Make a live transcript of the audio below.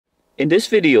In this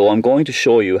video I'm going to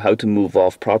show you how to move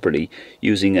off properly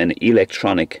using an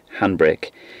electronic handbrake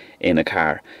in a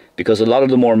car, because a lot of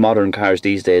the more modern cars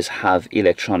these days have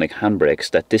electronic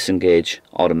handbrakes that disengage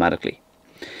automatically.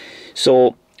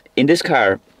 So in this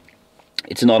car,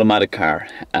 it's an automatic car,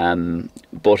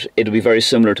 but it'll be very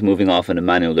similar to moving off in a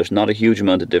manual. There's not a huge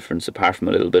amount of difference apart from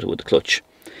a little bit with the clutch.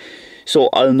 So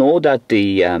I'll know that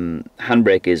the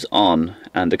handbrake is on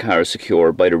and the car is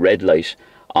secure by the red light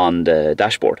on the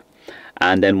dashboard.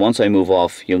 And then once I move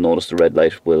off, you'll notice the red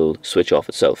light will switch off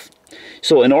itself.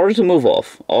 So in order to move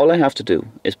off, all I have to do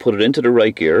is put it into the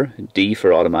right gear, D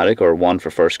for automatic or 1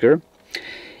 for first gear,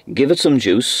 give it some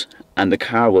juice, and the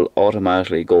car will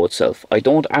automatically go itself. I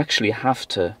don't actually have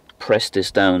to press this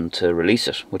down to release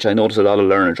it, which I notice a lot of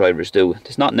learner drivers do.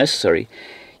 It's not necessary.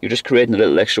 You're just creating a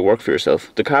little extra work for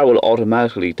yourself. The car will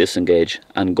automatically disengage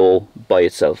and go by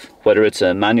itself, whether it's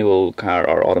a manual car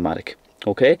or automatic.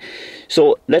 Okay,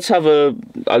 so let's have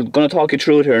I'm going to talk you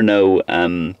through it here now,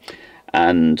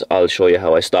 and I'll show you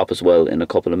how I stop as well in a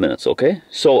couple of minutes. Okay,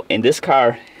 so in this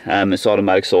car, it's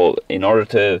automatic, so in order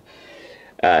to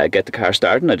get the car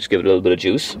starting, I just give it a little bit of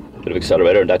juice, a bit of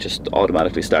accelerator, and that just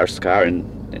automatically starts the car,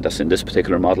 and that's in this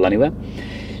particular model anyway.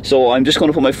 So I'm just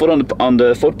going to put my foot on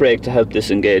the foot brake to help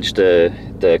disengage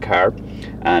the car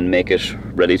and make it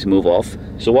ready to move off.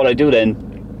 So what I do then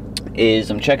is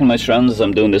I'm checking my surroundings as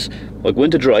I'm doing this. I go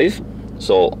into drive,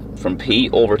 so from P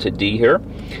over to D here,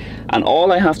 and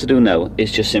all I have to do now is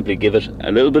just simply give it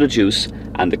a little bit of juice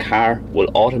and the car will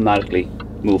automatically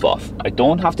move off. I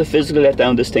don't have to physically let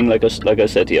down this thing like I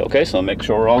said to you. Okay, so make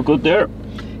sure we're all good there.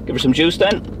 Give her some juice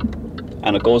then,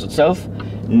 and it goes itself.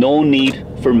 No need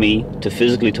for me to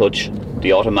physically touch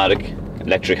the automatic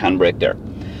electric handbrake there.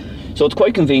 So it's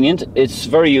quite convenient, it's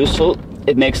very useful,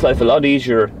 it makes life a lot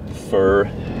easier for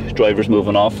drivers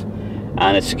moving off,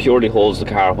 and it securely holds the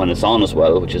car when it's on as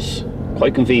well, which is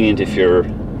quite convenient if you're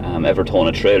ever towing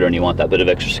a trailer and you want that bit of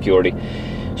extra security.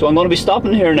 So I'm going to be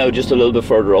stopping here now just a little bit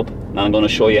further up, and I'm going to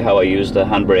show you how I use the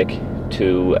handbrake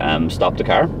to stop the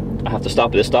car. I have to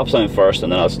stop at the stop sign first,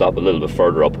 and then I'll stop a little bit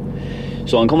further up.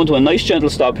 So I'm coming to a nice gentle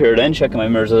stop here then, checking my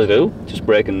mirrors as I do, just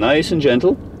braking nice and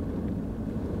gentle.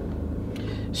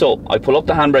 So I pull up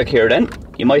the handbrake here then,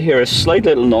 you might hear a slight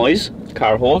little noise, the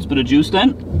car holds, bit of juice then,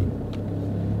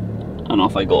 and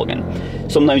off I go again.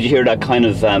 Sometimes you hear that kind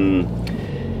of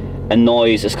a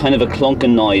noise, it's kind of a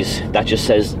clunking noise that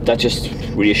just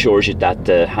reassures you that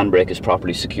the handbrake is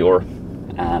properly secure.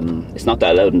 It's not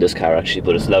that loud in this car actually,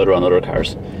 but it's louder on other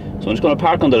cars. So I'm just going to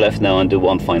park on the left now and do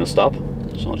one final stop.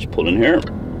 So I'll just pull in here.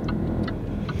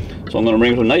 So I'm going to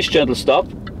bring it to a nice gentle stop.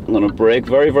 I'm going to brake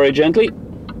very, very gently.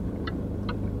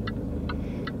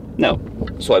 Now,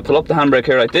 so I pull up the handbrake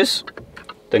here like this,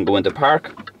 then go into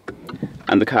park,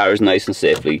 and the car is nice and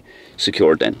safely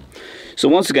secured then. So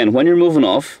once again, when you're moving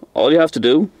off, all you have to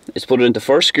do is put it into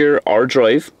first gear or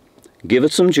drive, give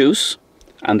it some juice,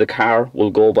 and the car will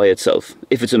go by itself.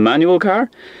 If it's a manual car,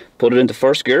 put it into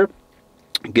first gear,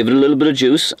 give it a little bit of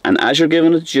juice, and as you're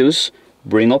giving it juice,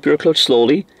 bring up your clutch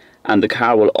slowly, and the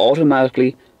car will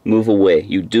automatically move away.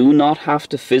 You do not have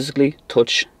to physically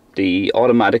touch the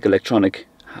automatic electronic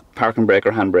parking brake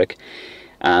or handbrake.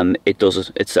 It does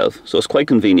it itself, so it's quite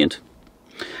convenient.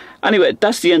 Anyway,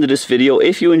 that's the end of this video.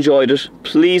 If you enjoyed it,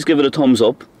 please give it a thumbs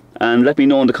up and let me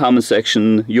know in the comment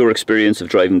section your experience of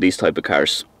driving these type of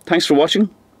cars. Thanks for watching.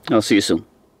 I'll see you soon.